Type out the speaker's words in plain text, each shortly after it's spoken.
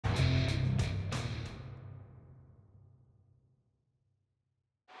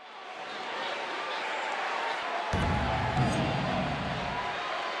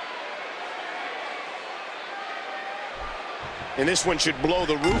And this one should blow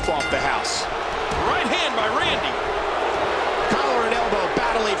the roof off the house. Right hand by Randy. Collar and elbow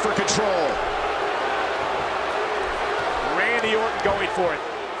battling for control. Randy Orton going for it.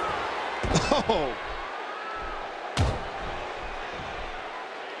 Oh.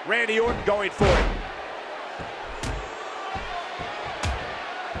 Randy Orton going for it.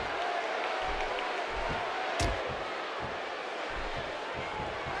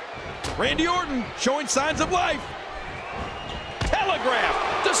 Randy Orton showing signs of life. Telegraph.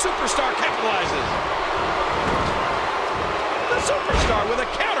 The superstar capitalizes. The superstar with a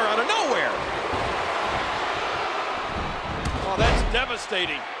counter out of nowhere. Oh, that's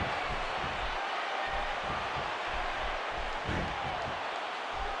devastating.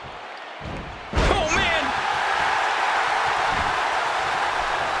 Oh, man.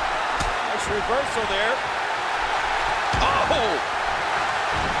 Nice reversal there. Oh!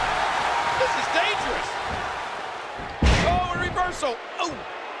 This is dangerous. Oh, a reversal. Oh.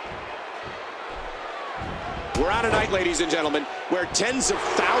 We're on a night, ladies and gentlemen, where tens of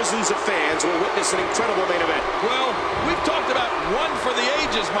thousands of fans will witness an incredible main event. Well, we've talked about one for the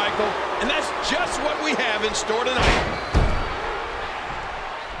ages, Michael, and that's just what we have in store tonight.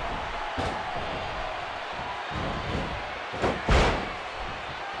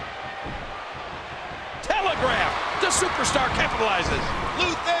 Telegraph. The superstar capitalizes.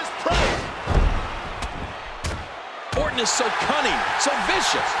 Luther's press. Orton is so cunning, so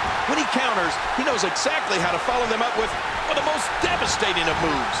vicious. When he counters, he knows exactly how to follow them up with the most devastating of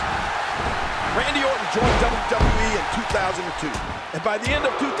moves. Randy Orton joined WWE in 2002. And by the end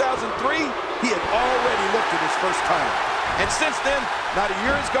of 2003, he had already lifted his first title. And since then, not a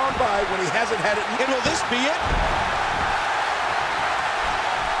year has gone by when he hasn't had it. And will this be it?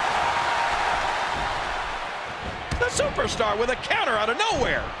 The superstar with a counter out of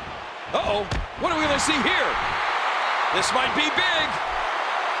nowhere. Uh-oh, what are we going to see here? This might be big.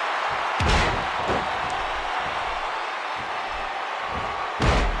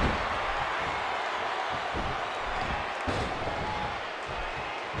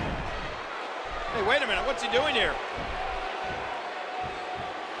 Hey, wait a minute, what's he doing here?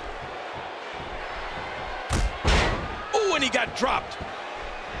 Oh, and he got dropped.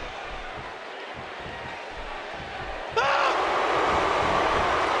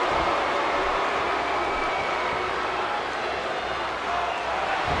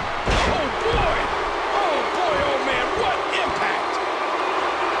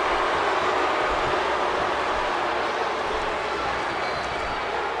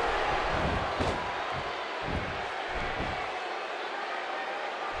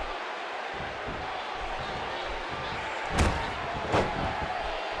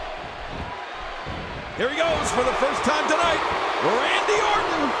 Here he goes for the first time tonight, Randy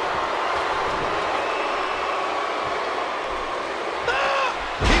Orton. Ah,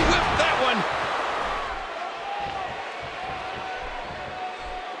 he whipped that one.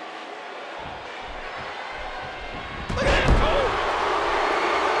 Look at that, Oh!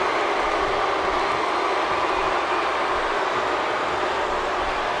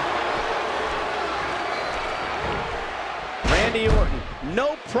 Randy Orton,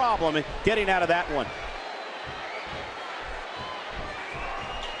 no problem getting out of that one.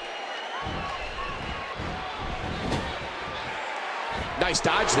 Nice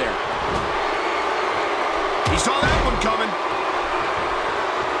dodge there. He saw that one coming.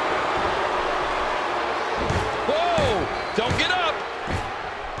 Whoa! Don't get up.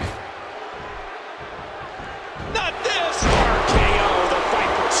 Not this. RKO, the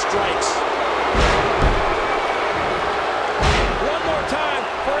Viper strikes. One more time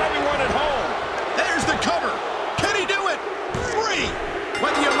for everyone at home. There's the cover. Can he do it? 3.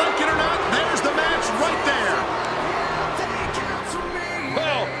 Whether you like it or not, there's the match right there.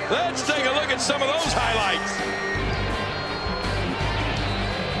 Well, let's take a look at some of those highlights.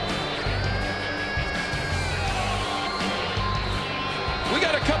 We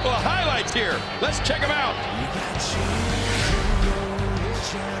got a couple of highlights here. Let's check them out.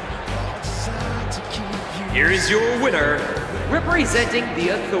 Here is your winner, representing the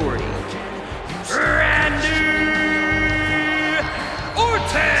Authority, Randy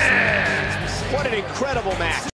Orton! What an incredible match.